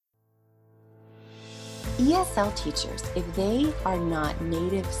ESL teachers, if they are not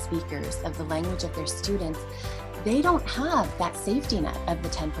native speakers of the language of their students, they don't have that safety net of the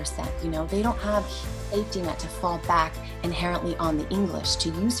 10%. They don't have safety net to fall back inherently on the English to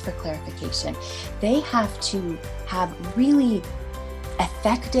use for clarification. They have to have really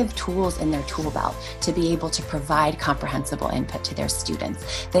effective tools in their tool belt to be able to provide comprehensible input to their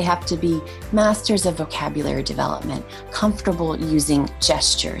students. They have to be masters of vocabulary development, comfortable using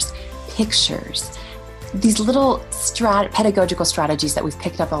gestures, pictures, these little pedagogical strategies that we've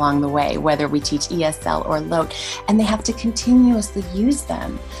picked up along the way, whether we teach ESL or LOTE, and they have to continuously use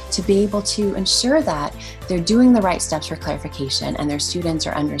them to be able to ensure that they're doing the right steps for clarification and their students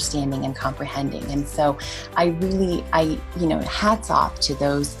are understanding and comprehending. And so hats off to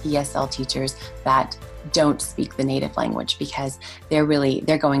those ESL teachers that don't speak the native language, because they're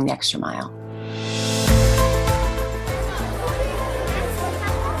going the extra mile.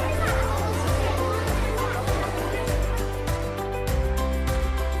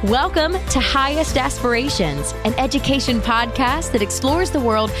 Welcome to Highest Aspirations, an education podcast that explores the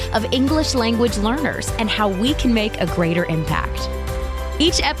world of English language learners and how we can make a greater impact.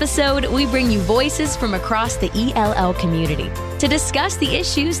 Each episode, we bring you voices from across the ELL community to discuss the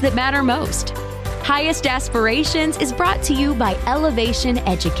issues that matter most. Highest Aspirations is brought to you by Elevation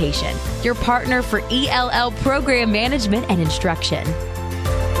Education, your partner for ELL program management and instruction.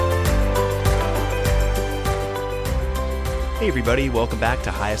 Hey everybody, welcome back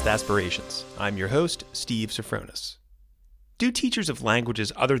to Highest Aspirations. I'm your host, Steve Sofronis. Do teachers of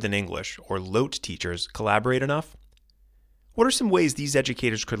languages other than English, or LOTE teachers, collaborate enough? What are some ways these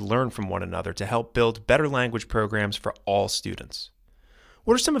educators could learn from one another to help build better language programs for all students?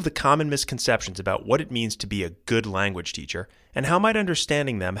 What are some of the common misconceptions about what it means to be a good language teacher, and how might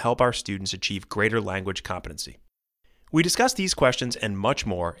understanding them help our students achieve greater language competency? We discuss these questions and much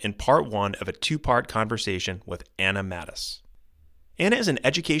more in part one of a two-part conversation with Anna Mattis. Anna is an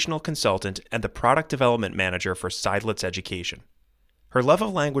educational consultant and the product development manager for Seidlitz Education. Her love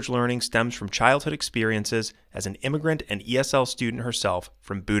of language learning stems from childhood experiences as an immigrant and ESL student herself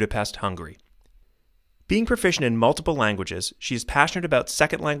from Budapest, Hungary. Being proficient in multiple languages, she is passionate about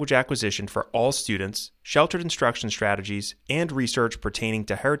second language acquisition for all students, sheltered instruction strategies, and research pertaining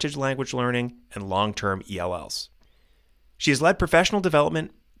to heritage language learning and long-term ELLs. She has led professional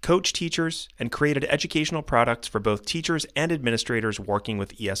development, coached teachers, and created educational products for both teachers and administrators working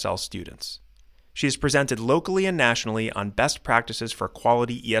with ESL students. She has presented locally and nationally on best practices for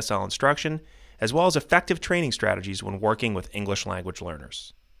quality ESL instruction, as well as effective training strategies when working with English language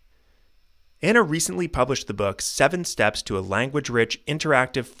learners. Anna recently published the book 7 Steps to a Language-Rich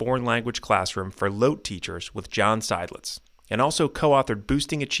Interactive Foreign Language Classroom for LOTE Teachers with John Seidlitz, and also co-authored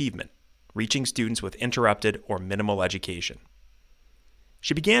Boosting Achievement, Reaching Students with Interrupted or Minimal Education.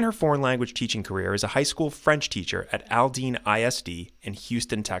 She began her foreign language teaching career as a high school French teacher at Aldine ISD in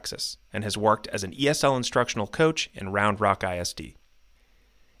Houston, Texas, and has worked as an ESL instructional coach in Round Rock ISD.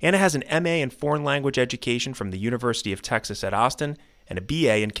 Anna has an MA in Foreign Language Education from the University of Texas at Austin and a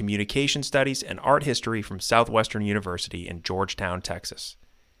BA in Communication Studies and Art History from Southwestern University in Georgetown, Texas.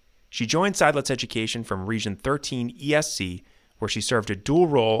 She joined Seidlitz Education from Region 13 ESC, where she served a dual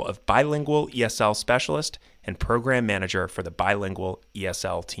role of bilingual ESL specialist and program manager for the bilingual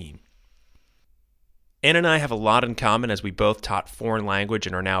ESL team. Anna and I have a lot in common as we both taught foreign language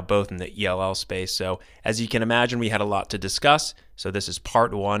and are now both in the ELL space, so as you can imagine, we had a lot to discuss, so this is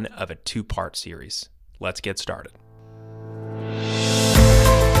part one of a two-part series. Let's get started.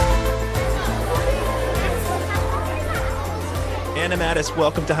 Anna Mattis,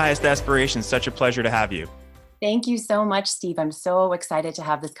 welcome to Highest Aspirations. Such a pleasure to have you. Thank you so much, Steve. I'm so excited to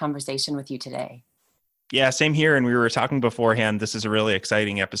have this conversation with you today. Yeah, same here. And we were talking beforehand. This is a really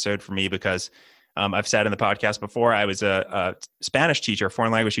exciting episode for me because I've said in the podcast before, I was a Spanish teacher,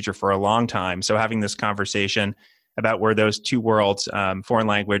 foreign language teacher for a long time. So having this conversation about where those two worlds, foreign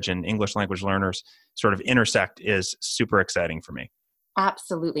language and English language learners, sort of intersect is super exciting for me.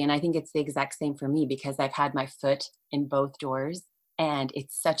 Absolutely. And I think it's the exact same for me because I've had my foot in both doors. And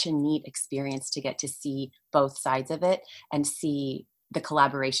it's such a neat experience to get to see both sides of it and see the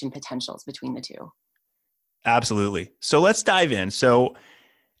collaboration potentials between the two. Absolutely. So let's dive in. So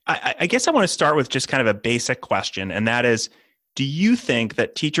I guess I want to start with just kind of a basic question, and that is, do you think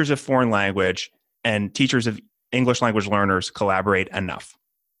that teachers of foreign language and teachers of English language learners collaborate enough?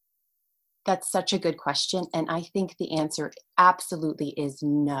 That's such a good question. And I think the answer absolutely is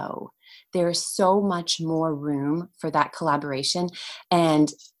no. There's so much more room for that collaboration.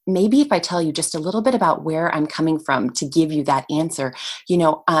 And, maybe if I tell you just a little bit about where I'm coming from to give you that answer,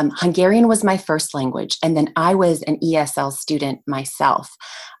 Hungarian was my first language, and then I was an ESL student myself.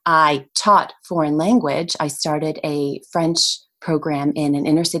 I taught foreign language. I started a French program in an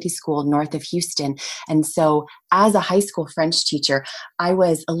inner city school north of Houston. And so as a high school French teacher, I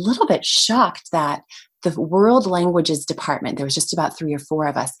was a little bit shocked that the world languages department, there was just about 3 or 4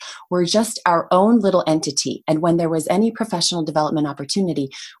 of us, were just our own little entity. And when there was any professional development opportunity,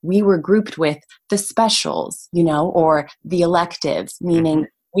 we were grouped with the specials, or the electives, meaning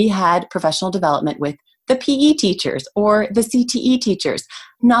we had professional development with the PE teachers or the CTE teachers.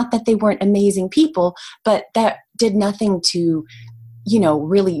 Not that they weren't amazing people, but that did nothing to,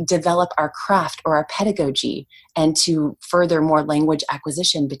 really develop our craft or our pedagogy and to further more language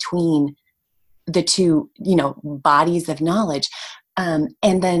acquisition between the two, bodies of knowledge. And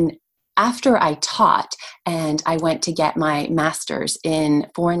then after I taught and I went to get my master's in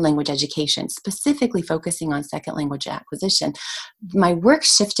foreign language education, specifically focusing on second language acquisition, my work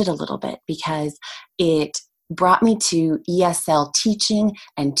shifted a little bit because it brought me to ESL teaching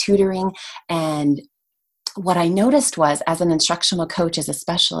and tutoring. And what I noticed was, as an instructional coach, as a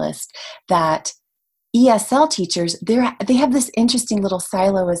specialist, that ESL teachers, they have this interesting little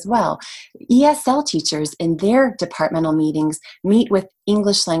silo as well. ESL teachers in their departmental meetings meet with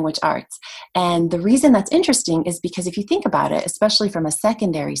English language arts. And the reason that's interesting is because if you think about it, especially from a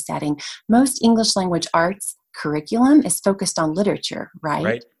secondary setting, most English language arts curriculum is focused on literature,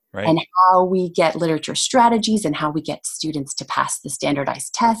 right? Right. And how we get literature strategies and how we get students to pass the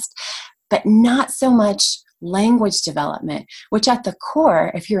standardized test, but not so much language development, which at the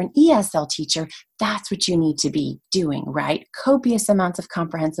core, if you're an ESL teacher, that's what you need to be doing, right? Copious amounts of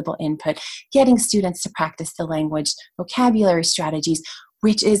comprehensible input, getting students to practice the language, vocabulary strategies,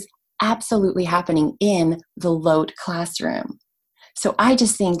 which is absolutely happening in the LOTE classroom. So I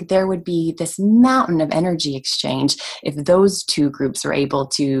just think there would be this mountain of energy exchange if those two groups are able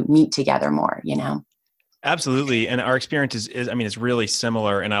to meet together more, Absolutely. And our experience is really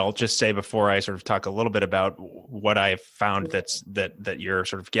similar. And I'll just say before I sort of talk a little bit about what I've found that you're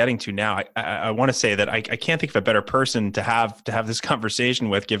sort of getting to now, I want to say that I can't think of a better person to have this conversation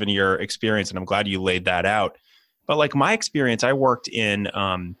with, given your experience. And I'm glad you laid that out. But like my experience, I worked in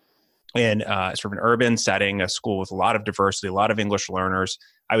sort of an urban setting, a school with a lot of diversity, a lot of English learners.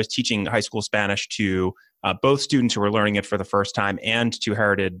 I was teaching high school Spanish to both students who were learning it for the first time and to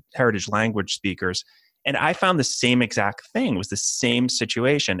heritage language speakers. And I found the same exact thing. It was the same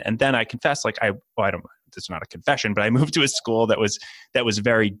situation. And then I confess, it's not a confession, but I moved to a school that was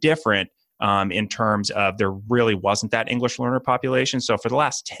very different in terms of there really wasn't that English learner population. So for the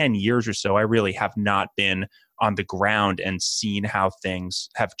last 10 years or so, I really have not been on the ground and seen how things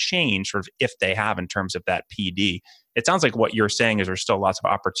have changed, sort of if they have, in terms of that PD. It sounds like what you're saying is there's still lots of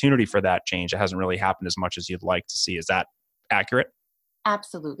opportunity for that change. It hasn't really happened as much as you'd like to see. Is that accurate?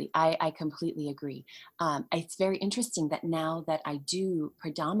 Absolutely. I completely agree. It's very interesting that now that I do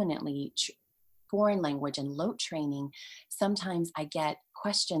predominantly foreign language and LOTE training, sometimes I get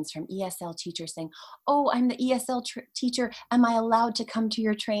questions from ESL teachers saying, "Oh, I'm the ESL teacher. Am I allowed to come to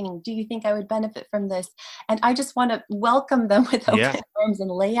your training? Do you think I would benefit from this?" And I just want to welcome them with open arms and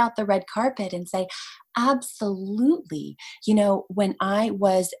lay out the red carpet and say, absolutely. When I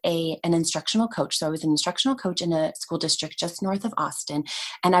was an instructional coach, so I was an instructional coach in a school district just north of Austin,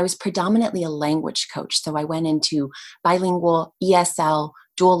 and I was predominantly a language coach. So I went into bilingual, ESL,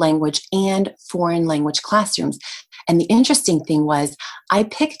 dual language, and foreign language classrooms. And the interesting thing was I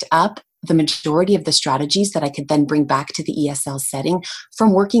picked up the majority of the strategies that I could then bring back to the ESL setting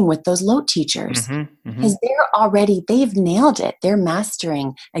from working with those LOTE teachers. Because they've nailed it. They're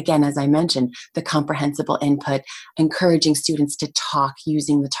mastering, again, as I mentioned, the comprehensible input, encouraging students to talk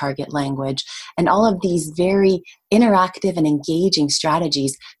using the target language, and all of these very interactive and engaging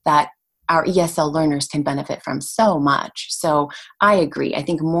strategies that our ESL learners can benefit from so much. So I agree. I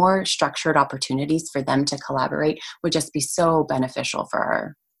think more structured opportunities for them to collaborate would just be so beneficial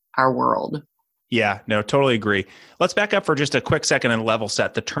for our world. Yeah, no, totally agree. Let's back up for just a quick second and level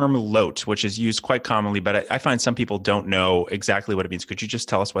set. The term LOTE, which is used quite commonly, but I find some people don't know exactly what it means. Could you just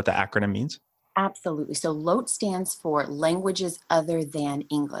tell us what the acronym means? Absolutely. So LOTE stands for Languages Other Than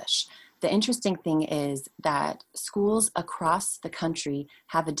English. The interesting thing is that schools across the country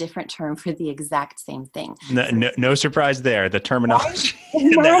have a different term for the exact same thing. No surprise there. The terminology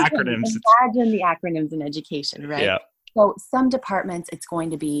and the acronyms. Imagine the acronyms in education, right? Yeah. So some departments, it's going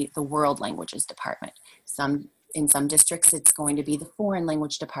to be the World Languages Department. In some districts, it's going to be the Foreign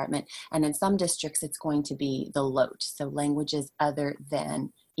Language Department. And in some districts, it's going to be the LOTE, so Languages Other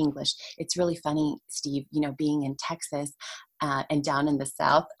Than English. It's really funny, Steve, being in Texas, and down in the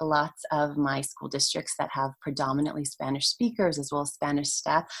South, lots of my school districts that have predominantly Spanish speakers as well as Spanish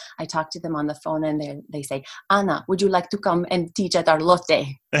staff, I talk to them on the phone and they say, Anna, would you like to come and teach at our lotte?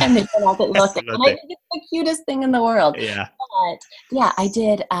 And they pronounce it lotte. And I think it's the cutest thing in the world. Yeah. But yeah, I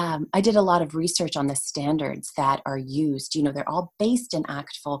did a lot of research on the standards that are used. They're all based in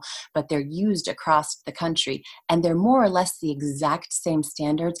ACTFL, but they're used across the country. And they're more or less the exact same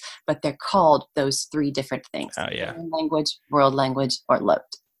standards, but they're called those three different things. Oh, yeah. Foreign language, world language, or LOTE.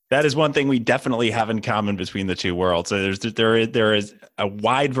 That is one thing we definitely have in common between the two worlds. So there is a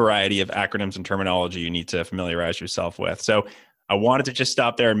wide variety of acronyms and terminology you need to familiarize yourself with. So I wanted to just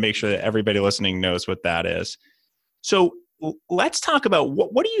stop there and make sure that everybody listening knows what that is. So let's talk about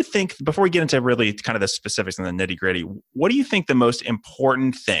what do you think, before we get into really kind of the specifics and the nitty gritty, what do you think the most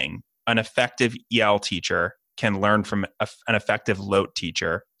important thing an effective EL teacher can learn from an effective LOTE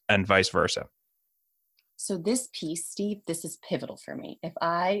teacher and vice versa? So this piece, Steve, this is pivotal for me. If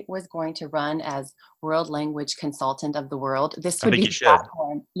I was going to run as world language consultant of the world, this would be the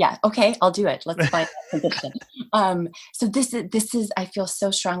platform. Yeah. Okay. I'll do it. Let's find that position. So this is, I feel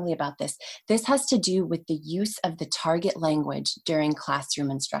so strongly about this. This has to do with the use of the target language during classroom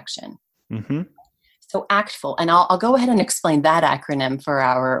instruction. Mm-hmm. So ACTFL, and I'll go ahead and explain that acronym for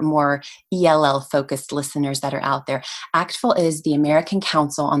our more ELL-focused listeners that are out there. ACTFL is the American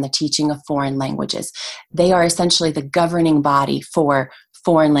Council on the Teaching of Foreign Languages. They are essentially the governing body for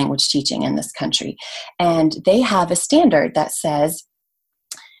foreign language teaching in this country. And they have a standard that says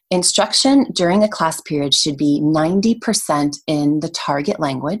instruction during a class period should be 90% in the target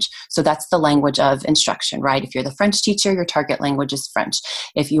language. So that's the language of instruction, right? If you're the French teacher, your target language is French.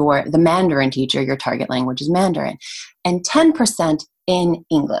 If you're the Mandarin teacher, your target language is Mandarin. And 10% in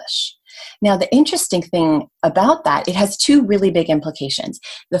English. Now, the interesting thing about that, it has two really big implications.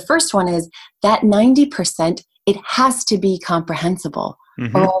 The first one is that 90%, it has to be comprehensible.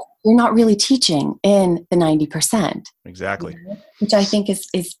 Mm-hmm. Or you're not really teaching in the 90%. Exactly. Which I think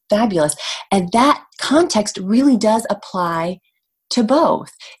is fabulous. And that context really does apply to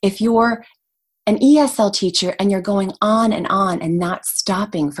both. If you're an ESL teacher and you're going on and not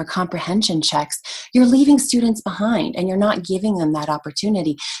stopping for comprehension checks, you're leaving students behind and you're not giving them that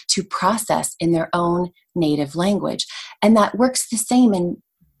opportunity to process in their own native language. And that works the same in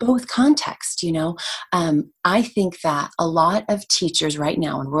both contexts, I think that a lot of teachers right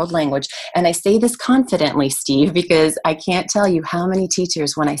now in world language, and I say this confidently, Steve, because I can't tell you how many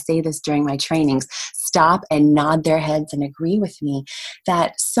teachers, when I say this during my trainings, stop and nod their heads and agree with me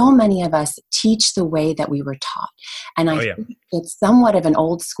that so many of us teach the way that we were taught. And I think it's somewhat of an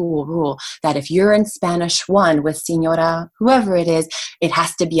old school rule that if you're in Spanish 1 with Senora, whoever it is, it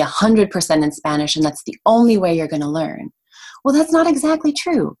has to be 100% in Spanish, and that's the only way you're going to learn. Well, that's not exactly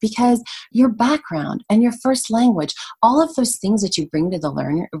true, because your background and your first language, all of those things that you bring to the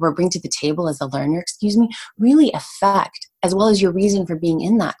learner or bring to the table as a learner, really affect, as well as your reason for being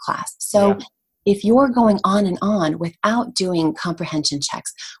in that class. So if you're going on and on without doing comprehension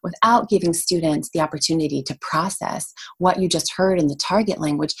checks, without giving students the opportunity to process what you just heard in the target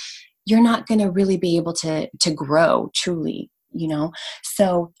language, you're not going to really be able to grow truly.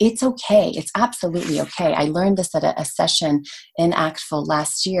 So it's okay. It's absolutely okay. I learned this at a session in ACTFL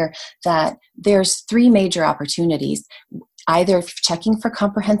last year, that there's three major opportunities, either checking for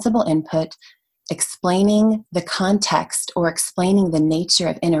comprehensible input, explaining the context, or explaining the nature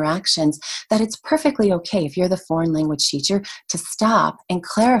of interactions, that it's perfectly okay if you're the foreign language teacher to stop and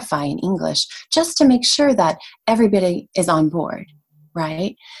clarify in English just to make sure that everybody is on board,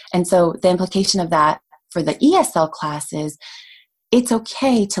 right? And so the implication of that for the ESL classes, it's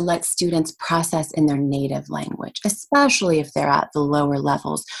okay to let students process in their native language, especially if they're at the lower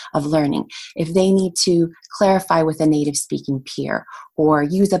levels of learning. If they need to clarify with a native speaking peer, or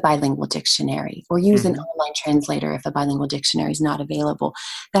use a bilingual dictionary, or use an online translator if a bilingual dictionary is not available,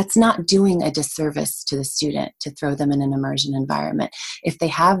 that's not doing a disservice to the student to throw them in an immersion environment. If they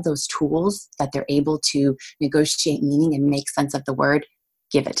have those tools that they're able to negotiate meaning and make sense of the word,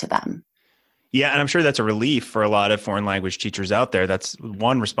 give it to them. Yeah, and I'm sure that's a relief for a lot of foreign language teachers out there. That's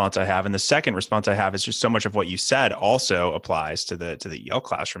one response I have. And the second response I have is just so much of what you said also applies to the EL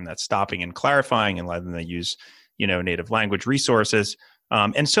classroom. That's stopping and clarifying and letting them use, native language resources.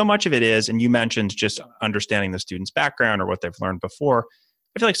 And so much of it is, and you mentioned just understanding the student's background or what they've learned before.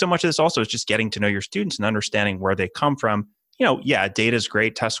 I feel like so much of this also is just getting to know your students and understanding where they come from. Data is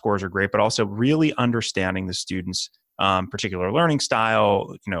great, test scores are great, but also really understanding the student's particular learning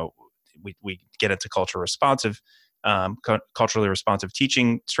style. We get into culturally responsive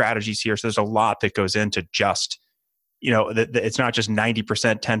teaching strategies here. So there's a lot that goes into just, it's not just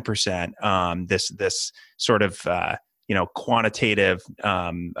 90%, 10%, this sort of, quantitative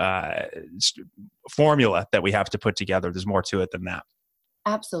formula that we have to put together. There's more to it than that.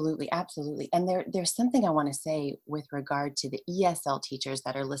 Absolutely, absolutely. And there's something I want to say with regard to the ESL teachers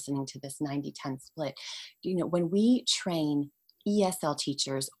that are listening to this 90-10 split. When we train ESL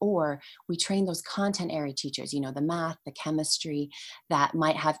teachers, or we train those content area teachers, the math, the chemistry that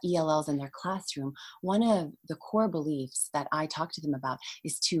might have ELLs in their classroom, one of the core beliefs that I talk to them about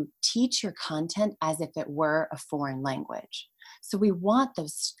is to teach your content as if it were a foreign language. So we want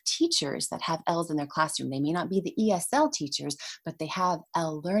those teachers that have L's in their classroom, they may not be the ESL teachers, but they have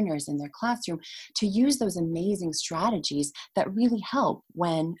L learners in their classroom, to use those amazing strategies that really help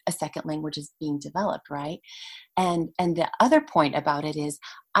when a second language is being developed, right? And the other point about it is,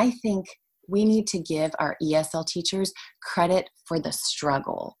 I think we need to give our ESL teachers credit for the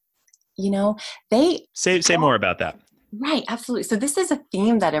struggle. They say more about that. Right, absolutely. So this is a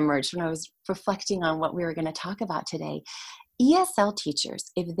theme that emerged when I was reflecting on what we were going to talk about today. ESL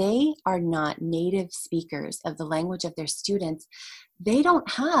teachers, if they are not native speakers of the language of their students, they don't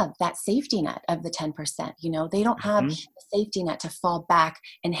have that safety net of the 10%. They don't have the safety net to fall back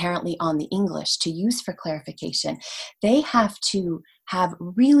inherently on the English to use for clarification. They have to have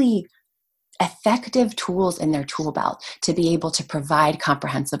really effective tools in their tool belt to be able to provide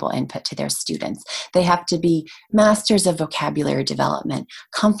comprehensible input to their students. They have to be masters of vocabulary development,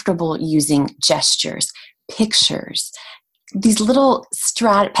 comfortable using gestures, pictures, these little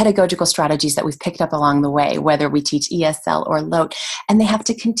pedagogical strategies that we've picked up along the way, whether we teach ESL or LOTE, and they have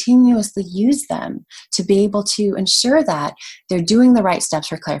to continuously use them to be able to ensure that they're doing the right steps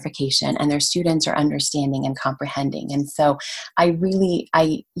for clarification and their students are understanding and comprehending. And so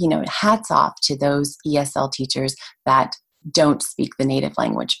hats off to those ESL teachers that don't speak the native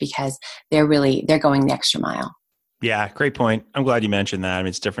language, because they're going the extra mile. Yeah, great point. I'm glad you mentioned that. I mean,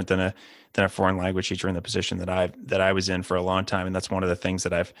 it's different than a foreign language teacher in the position that I was in for a long time, and that's one of the things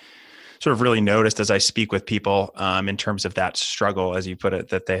that I've sort of really noticed as I speak with people in terms of that struggle, as you put it,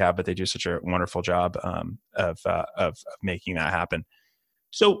 that they have, but they do such a wonderful job of making that happen.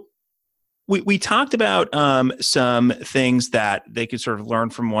 So we talked about some things that they could sort of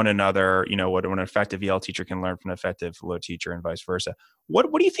learn from one another. What an effective EL teacher can learn from an effective LOTE teacher, and vice versa.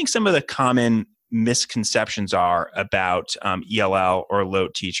 What do you think some of the common misconceptions are about ELL or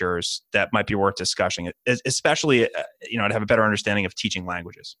LOTE teachers that might be worth discussing, especially to have a better understanding of teaching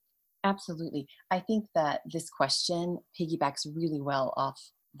languages? Absolutely. I think that this question piggybacks really well off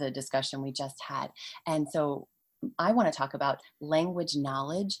the discussion we just had. And so I want to talk about language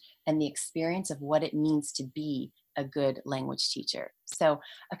knowledge and the experience of what it means to be a good language teacher. So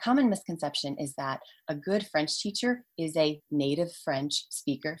a common misconception is that a good French teacher is a native French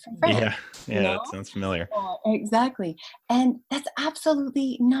speaker from France. Yeah, that sounds familiar. Exactly. And that's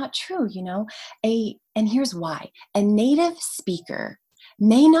absolutely not true, and here's why. A native speaker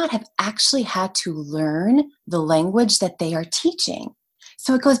may not have actually had to learn the language that they are teaching.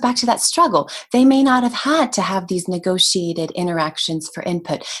 So it goes back to that struggle. They may not have had to have these negotiated interactions for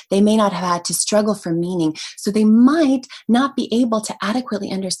input. They may not have had to struggle for meaning. So they might not be able to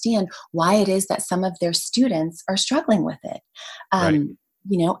adequately understand why it is that some of their students are struggling with it. Right.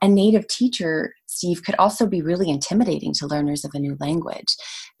 A native teacher, Steve, could also be really intimidating to learners of a new language.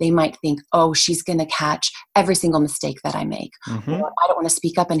 They might think, oh, she's going to catch every single mistake that I make. Mm-hmm. Or I don't want to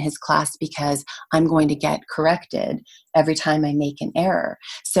speak up in his class because I'm going to get corrected every time I make an error.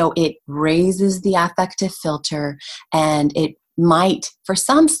 So it raises the affective filter, and it might, for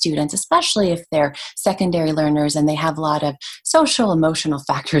some students, especially if they're secondary learners and they have a lot of social, emotional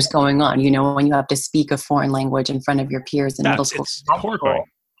factors going on, when you have to speak a foreign language in front of your peers in middle school. It's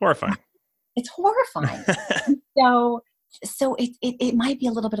horrifying. It's horrifying. So it might be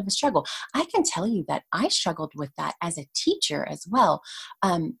a little bit of a struggle. I can tell you that I struggled with that as a teacher as well.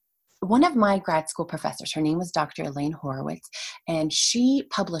 One of my grad school professors, her name was Dr. Elaine Horowitz, and she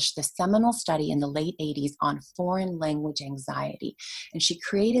published the seminal study in the late 80s on foreign language anxiety. And she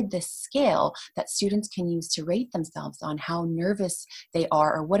created this scale that students can use to rate themselves on how nervous they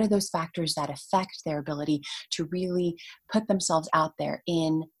are, or what are those factors that affect their ability to really put themselves out there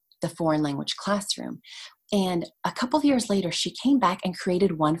in the foreign language classroom. And a couple of years later, she came back and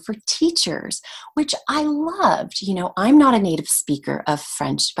created one for teachers, which I loved. I'm not a native speaker of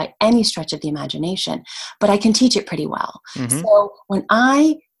French by any stretch of the imagination, but I can teach it pretty well. Mm-hmm. So when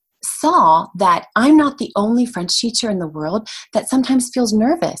I saw that I'm not the only French teacher in the world that sometimes feels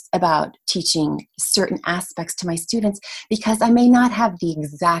nervous about teaching certain aspects to my students because I may not have the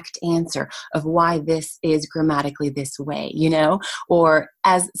exact answer of why this is grammatically this way, or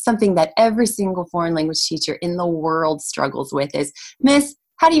as something that every single foreign language teacher in the world struggles with is, Miss,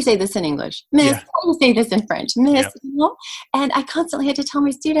 how do you say this in English? Miss, Yeah. how do you say this in French? Miss, Yeah. you know? And I constantly had to tell my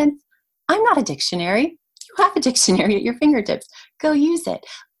students, I'm not a dictionary. You have a dictionary at your fingertips. Go use it.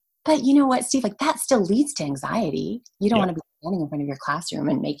 But you know what, Steve, like that still leads to anxiety. You don't Yeah. want to be standing in front of your classroom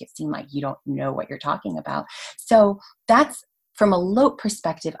and make it seem like you don't know what you're talking about. So that's, from a LOTE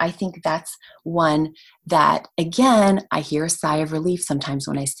perspective, I think that's one that, again, I hear a sigh of relief sometimes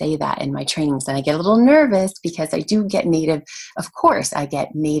when I say that in my trainings, and I get a little nervous because I do get of course, I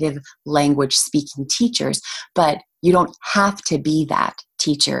get native language speaking teachers, but you don't have to be that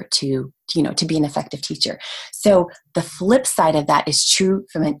teacher to be an effective teacher. So the flip side of that is true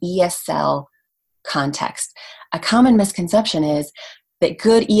from an ESL context. A common misconception is that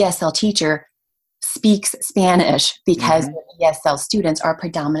good ESL teacher speaks Spanish because ESL students are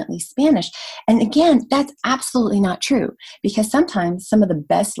predominantly Spanish. And again, that's absolutely not true, because sometimes some of the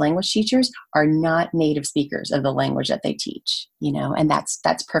best language teachers are not native speakers of the language that they teach, and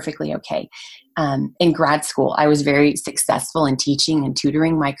that's perfectly okay. In grad school, I was very successful in teaching and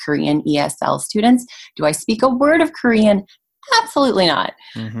tutoring my Korean ESL students. Do I speak a word of Korean? Absolutely not.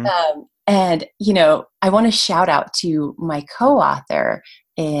 And, I want to shout out to my co-author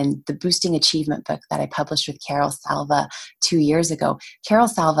in the Boosting Achievement book that I published with Carol Salva 2 years ago. Carol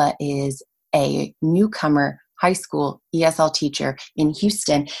Salva is a newcomer high school ESL teacher in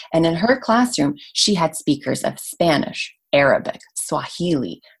Houston. And in her classroom, she had speakers of Spanish, Arabic,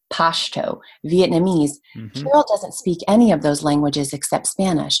 Swahili, Pashto, Vietnamese. Carol doesn't speak any of those languages except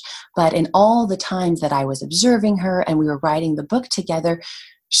Spanish. But in all the times that I was observing her and we were writing the book together,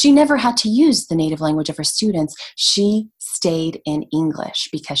 she never had to use the native language of her students. She stayed in English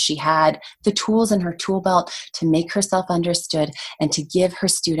because she had the tools in her tool belt to make herself understood and to give her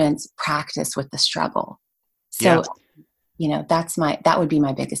students practice with the struggle. So, that would be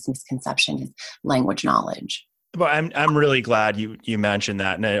my biggest misconception, is language knowledge. Well, I'm really glad you mentioned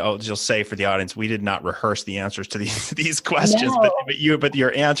that, and I'll just say for the audience, we did not rehearse the answers to these questions, No. but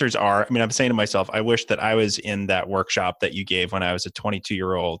your answers are. I mean, I'm saying to myself, I wish that I was in that workshop that you gave when I was a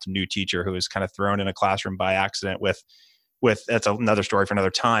 22-year-old new teacher who was kind of thrown in a classroom by accident with that's another story for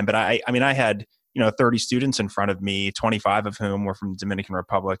another time. But I had 30 students in front of me, 25 of whom were from the Dominican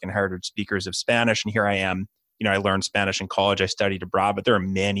Republic and heritage speakers of Spanish, and here I am. I learned Spanish in college. I studied abroad, but there are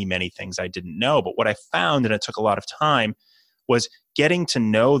many, many things I didn't know. But what I found, and it took a lot of time, was getting to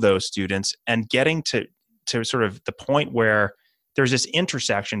know those students and getting to sort of the point where there's this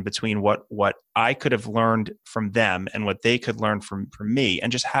intersection between what I could have learned from them and what they could learn from me,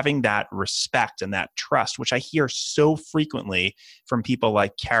 and just having that respect and that trust, which I hear so frequently from people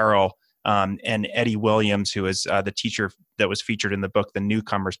like Carol and Eddie Williams, who is the teacher that was featured in the book, The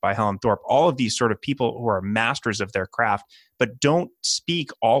Newcomers by Helen Thorpe. All of these sort of people who are masters of their craft, but don't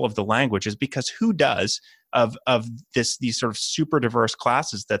speak all of the languages, because who does of these sort of super diverse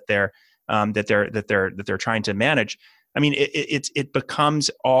classes that they're trying to manage? I mean, it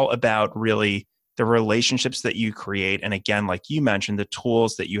becomes all about really the relationships that you create, and again, like you mentioned, the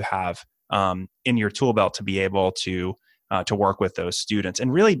tools that you have in your tool belt to be able to work with those students,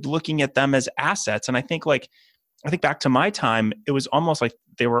 and really looking at them as assets. And I think back to my time, it was almost like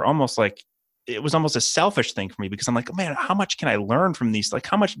it was almost a selfish thing for me, because I'm like, oh, man, how much can I learn from these? Like,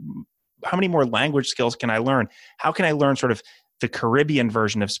 how many more language skills can I learn? How can I learn sort of the Caribbean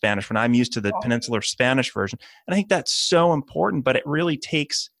version of Spanish when I'm used to the peninsular Spanish version? And I think that's so important, but it really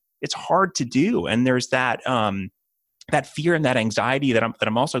it's hard to do. And there's that fear and that anxiety that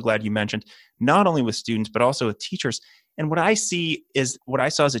I'm also glad you mentioned, not only with students, but also with teachers. And what I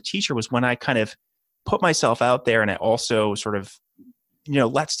saw as a teacher was when I kind of put myself out there, and I also sort of,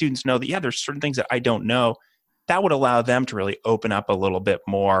 let students know that, yeah, there's certain things that I don't know, that would allow them to really open up a little bit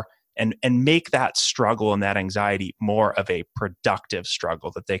more and make that struggle and that anxiety more of a productive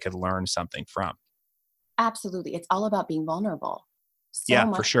struggle that they could learn something from. Absolutely. It's all about being vulnerable. So yeah,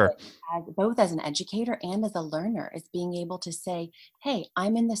 much for sure. Both as an educator and as a learner, is being able to say, hey,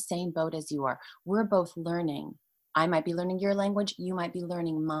 I'm in the same boat as you are. We're both learning. I might be learning your language, you might be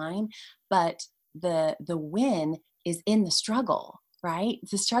learning mine, but the win is in the struggle, right?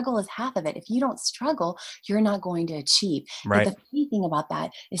 The struggle is half of it. If you don't struggle, you're not going to achieve. Right. But the funny thing about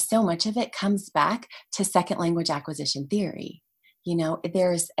that is so much of it comes back to second language acquisition theory.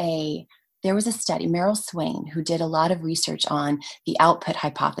 There was a study, Meryl Swain, who did a lot of research on the output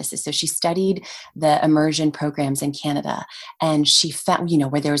hypothesis. So she studied the immersion programs in Canada, and she found,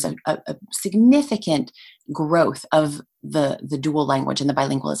 where there was a significant growth of the dual language and the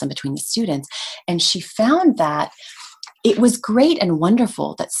bilingualism between the students. And she found that it was great and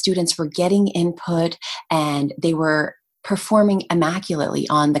wonderful that students were getting input and they were performing immaculately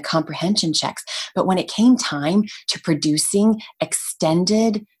on the comprehension checks. But when it came time to producing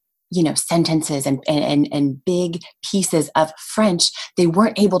extended, sentences and big pieces of French, they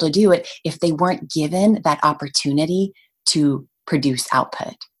weren't able to do it if they weren't given that opportunity to produce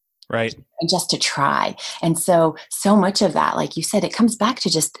output. Right. And just to try. And so much of that, like you said, it comes back to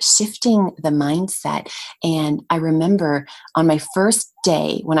just shifting the mindset. And I remember on my first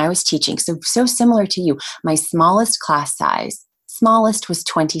day when I was teaching, so similar to you, my smallest class size, was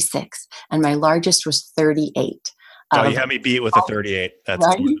 26 and my largest was 38. Oh, you had me beat with a 38. That's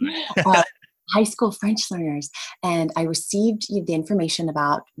right? Cool. High school French learners. And I received the information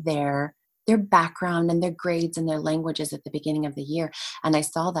about their background and their grades and their languages at the beginning of the year. And I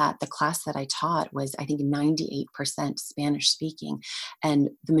saw that the class that I taught was, I think, 98% Spanish speaking. And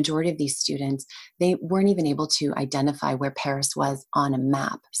the majority of these students, they weren't even able to identify where Paris was on a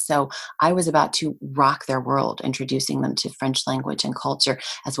map. So I was about to rock their world, introducing them to French language and culture,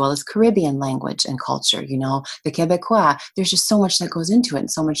 as well as Caribbean language and culture. The Quebecois, there's just so much that goes into it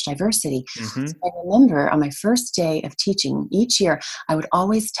and so much diversity. Mm-hmm. So I remember on my first day of teaching each year, I would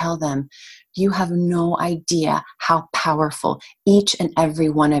always tell them, you have no idea how powerful each and every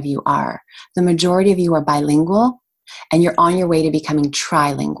one of you are. The majority of you are bilingual, and you're on your way to becoming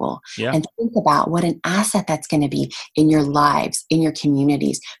trilingual. Yeah. And think about what an asset that's going to be in your lives, in your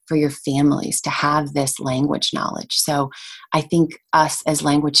communities, for your families to have this language knowledge. So I think us as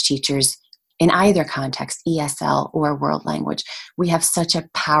language teachers, in either context, ESL or world language, we have such a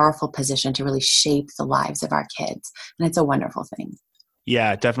powerful position to really shape the lives of our kids. And it's a wonderful thing.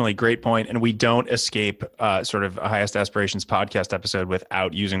 Yeah, definitely. Great point. And we don't escape sort of a Highest Aspirations podcast episode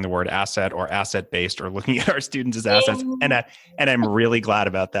without using the word asset or asset-based or looking at our students as assets. And I'm really glad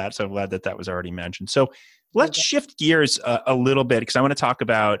about that. So I'm glad that was already mentioned. So let's shift gears a little bit, because I want to talk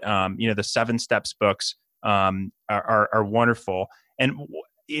about, the 7 Steps books are wonderful. And,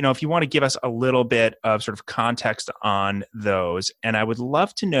 if you want to give us a little bit of sort of context on those, and I would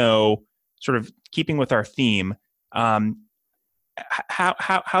love to know, sort of keeping with our theme,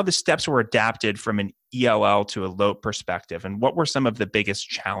 how the steps were adapted from an ELL to a LOTE perspective, and what were some of the biggest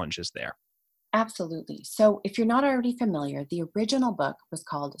challenges there? Absolutely. So if you're not already familiar, the original book was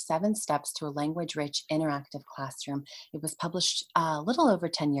called 7 Steps to a Language-Rich Interactive Classroom. It was published a little over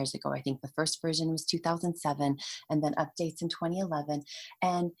 10 years ago. I think the first version was 2007, and then updates in 2011.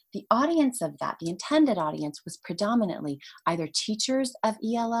 And the audience of that, the intended audience, was predominantly either teachers of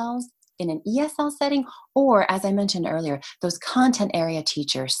ELLs in an ESL setting, or, as I mentioned earlier, those content area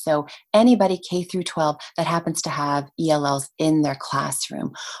teachers. So anybody K through 12 that happens to have ELLs in their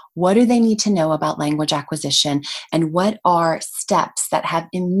classroom. What do they need to know about language acquisition, and what are steps that have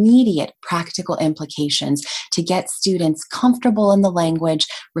immediate practical implications to get students comfortable in the language,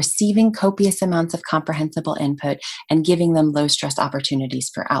 receiving copious amounts of comprehensible input, and giving them low stress opportunities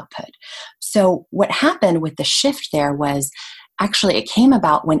for output? So what happened with the shift there was, actually, it came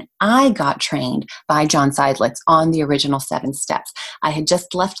about when I got trained by John Seidlitz on the original 7 Steps. I had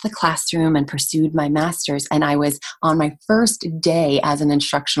just left the classroom and pursued my master's, and I was on my first day as an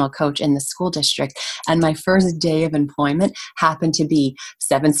instructional coach in the school district, and my first day of employment happened to be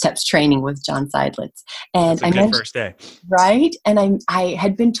 7 Steps training with John Seidlitz. And It's a good first day. Right? And I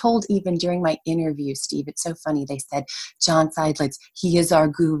had been told even during my interview, Steve, it's so funny, they said, John Seidlitz, he is our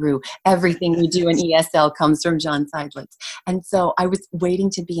guru. Everything we do in ESL comes from John Seidlitz. And so I was waiting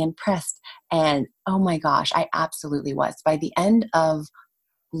to be impressed, and oh my gosh, I absolutely was. By the end of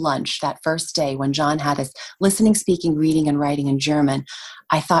lunch that first day, when John had us listening, speaking, reading, and writing in German,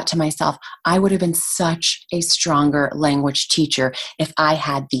 I thought to myself, I would have been such a stronger language teacher if I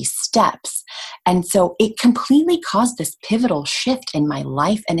had these steps. And so it completely caused this pivotal shift in my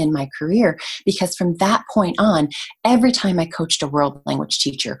life and in my career, because from that point on, every time I coached a world language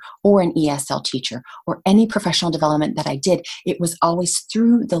teacher or an ESL teacher or any professional development that I did, it was always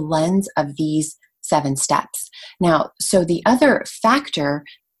through the lens of these 7 steps. Now, so the other factor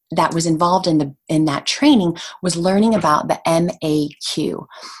that was involved in that training was learning about the MAQ.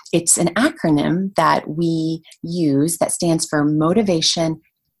 It's an acronym that we use that stands for motivation,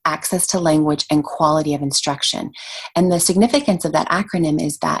 access to language, and quality of instruction. And the significance of that acronym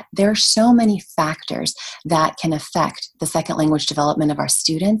is that there are so many factors that can affect the second language development of our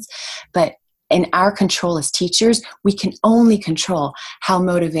students, but in our control as teachers, we can only control how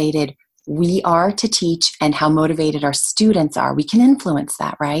motivated we are to teach and how motivated our students are, we can influence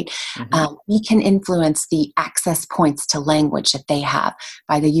that, right? Mm-hmm. We can influence the access points to language that they have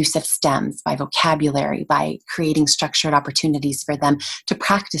by the use of stems, by vocabulary, by creating structured opportunities for them to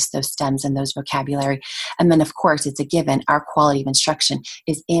practice those stems and those vocabulary. And then, of course, it's a given, our quality of instruction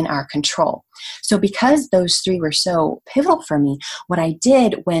is in our control. So because those three were so pivotal for me, what I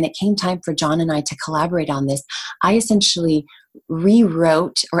did when it came time for John and I to collaborate on this, I essentially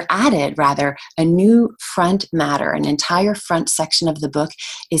rewrote, or added rather, a new front matter. An entire front section of the book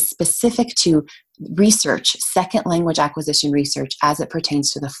is specific to research, second language acquisition research as it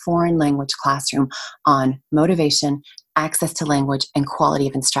pertains to the foreign language classroom on motivation, access to language, and quality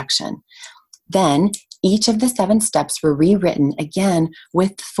of instruction. Then each of the 7 steps were rewritten again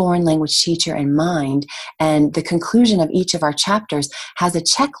with the foreign language teacher in mind. And the conclusion of each of our chapters has a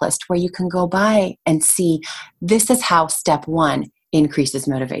checklist where you can go by and see, this is how step 1 increases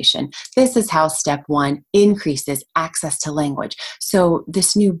motivation. This is how step 1 increases access to language. So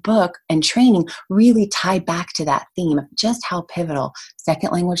this new book and training really tie back to that theme of just how pivotal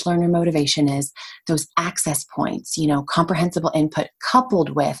second language learner motivation is, those access points, comprehensible input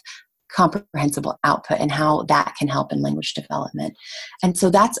coupled with comprehensible output, and how that can help in language development. And so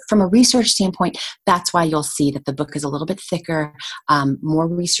that's, from a research standpoint, that's why you'll see that the book is a little bit thicker, more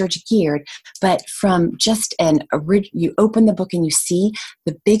research geared. But from just you open the book and you see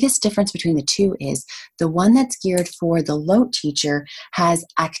the biggest difference between the two is the one that's geared for the LOTE teacher has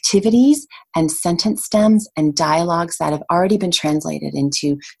activities and sentence stems and dialogues that have already been translated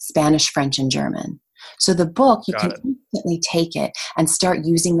into Spanish, French, and German. So the book, you can instantly take it and start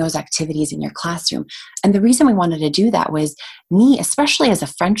using those activities in your classroom. And the reason we wanted to do that was me, especially as a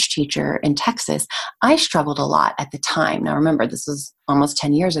French teacher in Texas, I struggled a lot at the time. Now remember, this was almost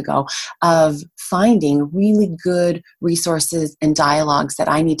 10 years ago, of finding really good resources and dialogues that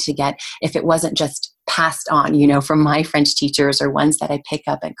I need to get if it wasn't just passed on, from my French teachers or ones that I pick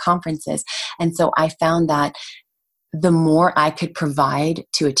up at conferences. And so I found that the more I could provide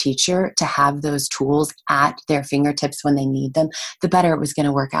to a teacher to have those tools at their fingertips when they need them, the better it was going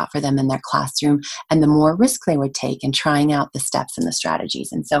to work out for them in their classroom, and the more risk they would take in trying out the steps and the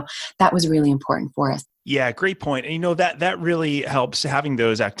strategies. And so that was really important for us. Yeah, great point. And that really helps, having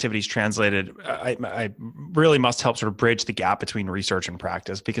those activities translated. I really must help sort of bridge the gap between research and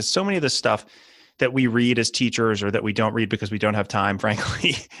practice, because so many of this stuff that we read as teachers, or that we don't read because we don't have time,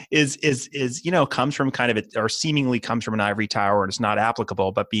 frankly, is comes from kind of it, or seemingly comes from an ivory tower, and it's not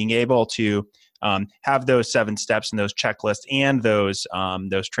applicable. But being able to have those 7 steps and those checklists and those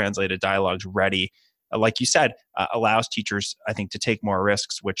translated dialogues ready, like you said, allows teachers, I think, to take more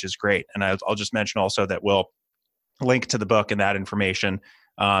risks, which is great. And I'll just mention also that we'll link to the book and that information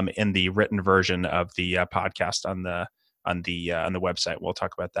in the written version of the podcast on the website. We'll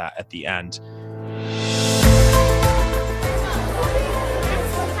talk about that at the end.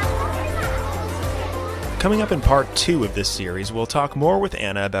 Coming up in part 2 of this series, we'll talk more with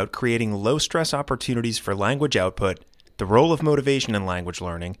Anna about creating low-stress opportunities for language output, the role of motivation in language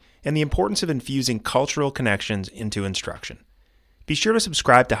learning, and the importance of infusing cultural connections into instruction. Be sure to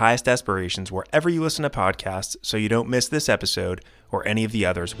subscribe to Highest Aspirations wherever you listen to podcasts so you don't miss this episode or any of the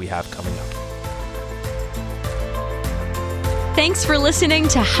others we have coming up. Thanks for listening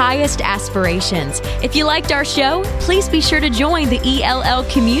to Highest Aspirations. If you liked our show, please be sure to join the ELL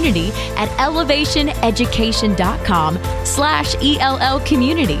community at elevationeducation.com/ELL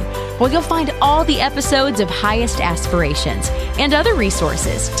community, where you'll find all the episodes of Highest Aspirations and other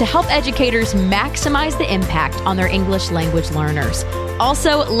resources to help educators maximize the impact on their English language learners.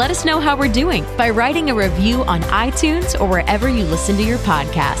 Also, let us know how we're doing by writing a review on iTunes or wherever you listen to your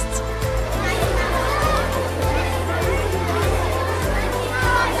podcasts.